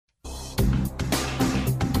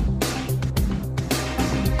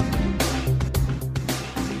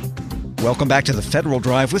Welcome back to the Federal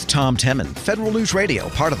Drive with Tom Temin, Federal News Radio,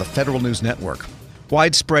 part of the Federal News Network.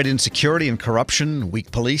 Widespread insecurity and corruption,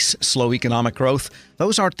 weak police, slow economic growth,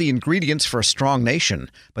 those aren't the ingredients for a strong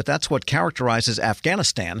nation, but that's what characterizes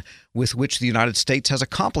Afghanistan, with which the United States has a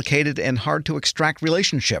complicated and hard-to-extract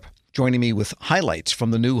relationship. Joining me with highlights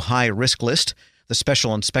from the new high-risk list, the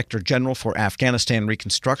Special Inspector General for Afghanistan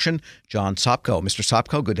Reconstruction, John Sopko. Mr.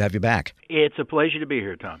 Sopko, good to have you back. It's a pleasure to be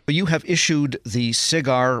here, Tom. You have issued the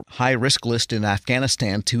SIGAR high-risk list in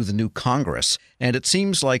Afghanistan to the new Congress, and it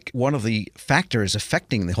seems like one of the factors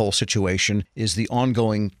affecting the whole situation is the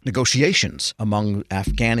ongoing negotiations among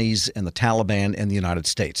Afghanis and the Taliban and the United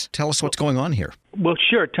States. Tell us what's going on here. Well,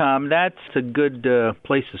 sure, Tom. That's a good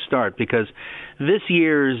place to start because this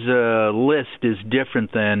year's list is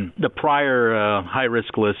different than the prior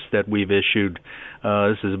high-risk lists that we've issued.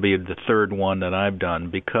 This will be the third one that I've done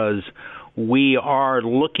because we are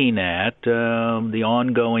looking at the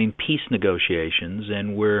ongoing peace negotiations,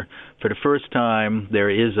 and for the first time, there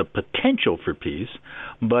is a potential for peace,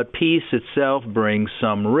 but peace itself brings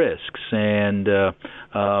some risks, and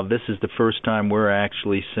this is the first time we're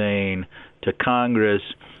actually saying to Congress,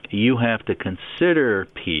 you have to consider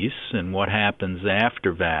peace and what happens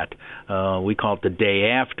after that. We call it the day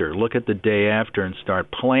after. Look at the day after and start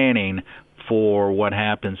planning for what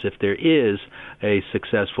happens if there is a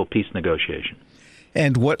successful peace negotiation.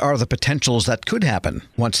 And what are the potentials that could happen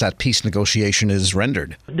once that peace negotiation is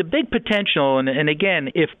rendered? The big potential, and again,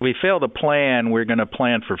 if we fail to plan, we're going to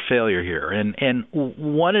plan for failure here. And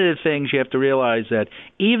one of the things you have to realize that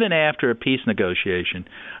even after a peace negotiation,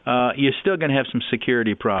 you're still going to have some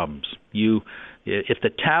security problems. If the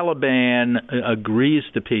Taliban agrees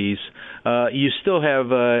to peace, you still have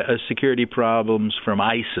security problems from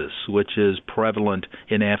ISIS, which is prevalent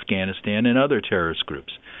in Afghanistan and other terrorist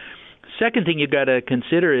groups. Second thing you've got to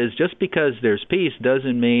consider is just because there's peace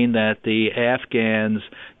doesn't mean that the Afghans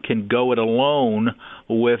can go it alone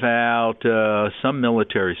without some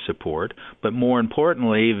military support, but more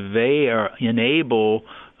importantly, they are unable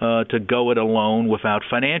to go it alone without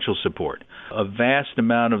financial support. A vast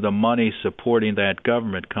amount of the money supporting that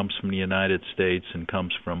government comes from the United States and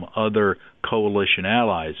comes from other coalition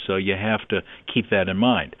allies, so you have to keep that in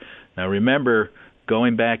mind. Now remember,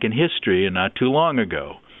 going back in history, and not too long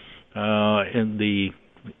ago, in the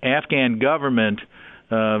Afghan government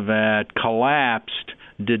that collapsed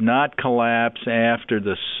did not collapse after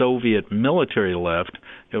the Soviet military left.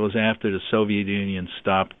 It was after the Soviet Union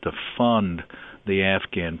stopped to fund the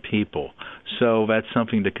Afghan people. So that's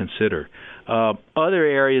something to consider. Other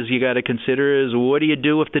areas you got to consider is what do you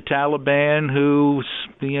do with the Taliban who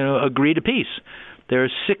agree to peace? There are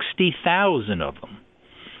 60,000 of them,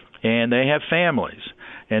 and they have families.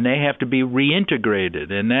 And they have to be reintegrated,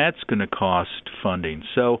 and that's going to cost funding.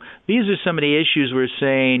 So these are some of the issues we're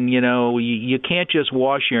saying, you can't just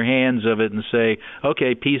wash your hands of it and say,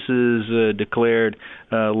 okay, peace is declared,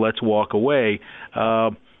 let's walk away.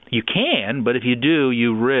 You can, but if you do,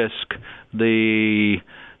 you risk the $1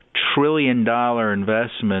 trillion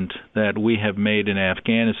investment that we have made in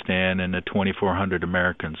Afghanistan and the 2,400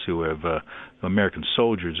 American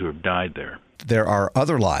soldiers who have died there. There are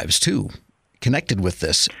other lives, too, connected with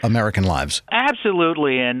this, American lives.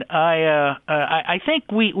 Absolutely, and I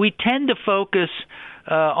think we tend to focus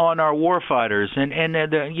on our warfighters, and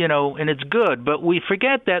it's good, but we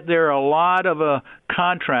forget that there are a lot of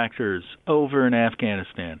contractors over in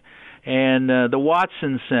Afghanistan, and the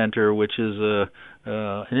Watson Center, which is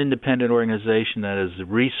an independent organization that has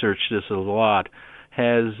researched this a lot,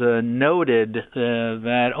 has noted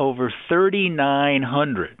that over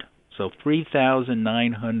 3,900, so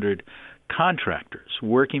 3,900 contractors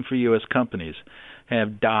working for U.S. companies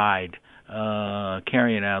have died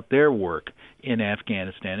carrying out their work in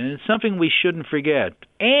Afghanistan. And it's something we shouldn't forget.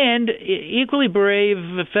 And equally brave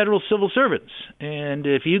federal civil servants. And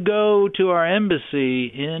if you go to our embassy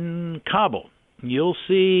in Kabul, you'll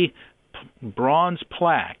see bronze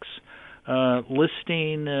plaques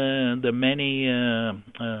listing the many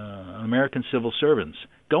American civil servants,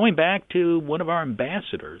 going back to one of our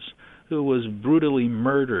ambassadors who was brutally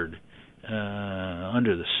murdered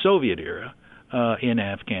under the Soviet era in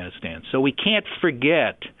Afghanistan. So we can't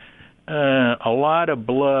forget a lot of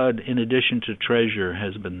blood, in addition to treasure,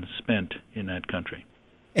 has been spent in that country.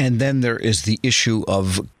 And then there is the issue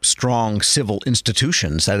of strong civil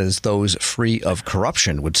institutions, that is, those free of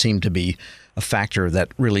corruption, would seem to be a factor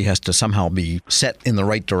that really has to somehow be set in the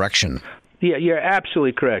right direction. Yeah, you're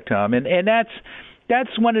absolutely correct, Tom. And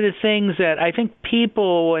that's one of the things that I think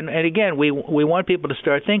people, and again, we want people to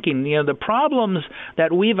start thinking, the problems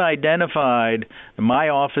that we've identified, my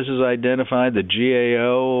office has identified, the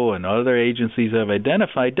GAO and other agencies have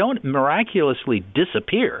identified, don't miraculously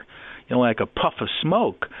disappear, like a puff of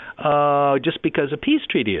smoke, just because a peace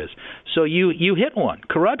treaty is. So you hit one,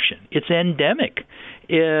 corruption. It's endemic.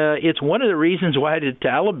 It's one of the reasons why the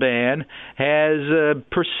Taliban has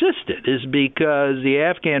persisted, is because the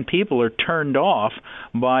Afghan people are turned off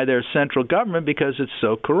by their central government because it's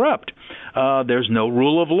so corrupt. There's no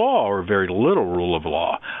rule of law, or very little rule of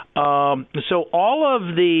law. So all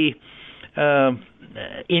of the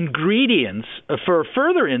ingredients for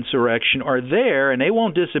further insurrection are there, and they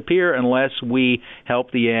won't disappear unless we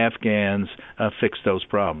help the Afghans fix those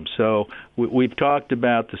problems. So we've talked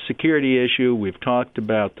about the security issue, we've talked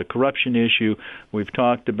about the corruption issue, we've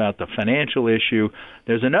talked about the financial issue.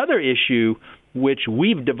 There's another issue which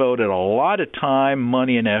we've devoted a lot of time,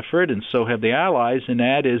 money, and effort, and so have the allies, and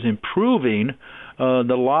that is improving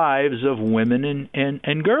the lives of women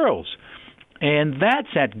and girls. And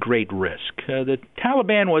that's at great risk. The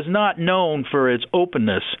Taliban was not known for its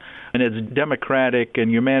openness and its democratic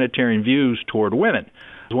and humanitarian views toward women.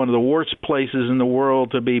 It's one of the worst places in the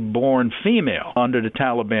world to be born female under the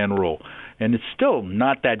Taliban rule. And it's still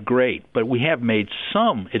not that great, but we have made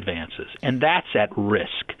some advances. And that's at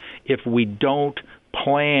risk if we don't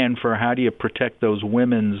plan for how do you protect those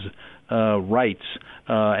women's rights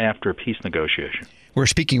after a peace negotiation. We're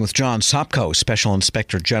speaking with John Sopko, Special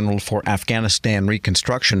Inspector General for Afghanistan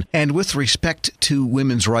Reconstruction. And with respect to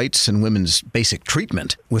women's rights and women's basic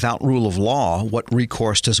treatment, without rule of law, what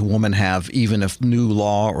recourse does a woman have, even if new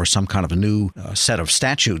law or some kind of a new set of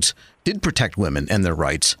statutes did protect women and their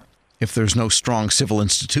rights? If there's no strong civil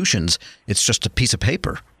institutions, it's just a piece of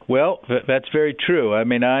paper. Well, that's very true. I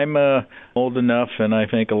mean, I'm old enough, and I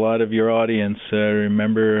think a lot of your audience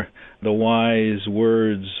remember the wise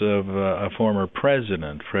words of a former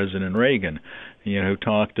president, President Reagan, who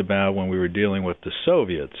talked about when we were dealing with the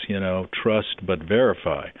Soviets, trust but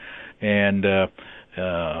verify. And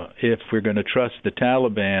if we're going to trust the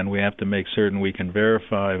Taliban, we have to make certain we can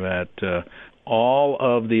verify that all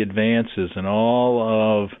of the advances and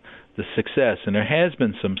all of the success, and there has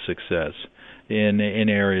been some success in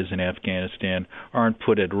areas in Afghanistan, aren't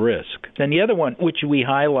put at risk. And the other one, which we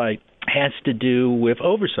highlight, has to do with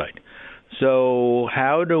oversight. So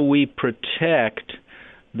how do we protect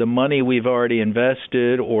the money we've already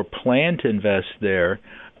invested or plan to invest there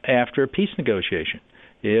after a peace negotiation?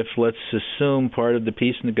 If, let's assume, part of the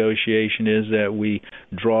peace negotiation is that we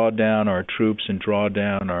draw down our troops and draw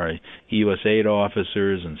down our USAID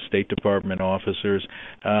officers and State Department officers,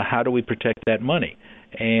 how do we protect that money?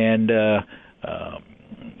 And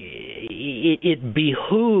it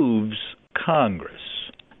behooves Congress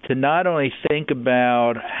to not only think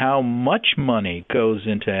about how much money goes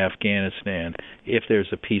into Afghanistan if there's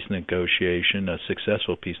a peace negotiation, a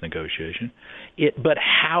successful peace negotiation, but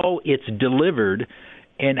how it's delivered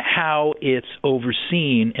and how it's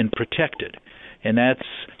overseen and protected. And that's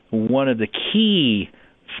one of the key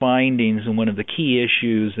findings and one of the key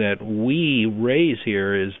issues that we raise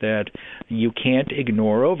here, is that you can't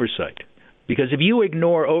ignore oversight. Because if you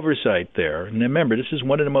ignore oversight there, and remember, this is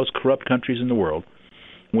one of the most corrupt countries in the world,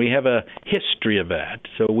 we have a history of that,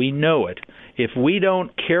 so we know it. If we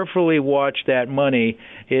don't carefully watch that money,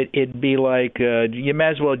 it'd be like you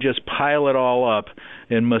might as well just pile it all up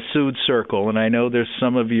in Massoud Circle. And I know there's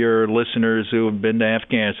some of your listeners who have been to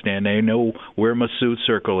Afghanistan. They know where Massoud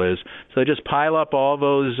Circle is. So just pile up all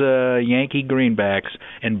those Yankee greenbacks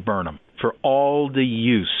and burn them for all the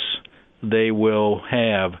use they will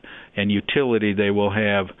have and utility they will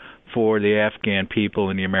have for the Afghan people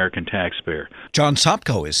and the American taxpayer. John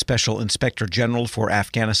Sopko is Special Inspector General for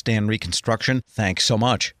Afghanistan Reconstruction. Thanks so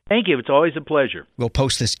much. Thank you. It's always a pleasure. We'll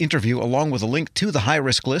post this interview along with a link to the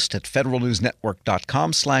high-risk list at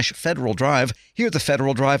federalnewsnetwork.com/Federal Drive. Hear the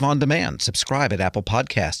Federal Drive on demand. Subscribe at Apple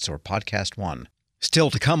Podcasts or Podcast One. Still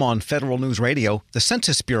to come on Federal News Radio, the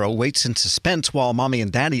Census Bureau waits in suspense while Mommy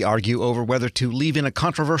and Daddy argue over whether to leave in a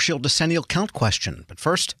controversial decennial count question. But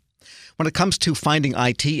first, when it comes to finding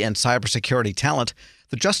IT and cybersecurity talent,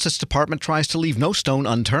 the Justice Department tries to leave no stone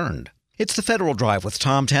unturned. It's the Federal Drive with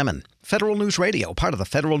Tom Temin, Federal News Radio, part of the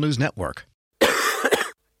Federal News Network.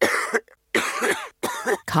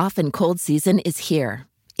 Cough and cold season is here.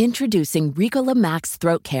 Introducing Ricola Max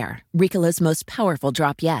Throat Care, Ricola's most powerful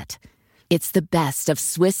drop yet. It's the best of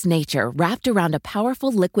Swiss nature wrapped around a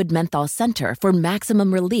powerful liquid menthol center for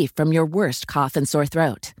maximum relief from your worst cough and sore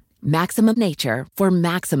throat. Maximum nature for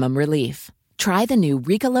maximum relief. Try the new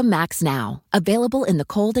Ricola Max now, available in the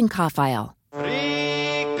cold and cough aisle.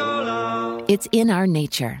 Ricola. It's in our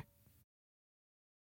nature.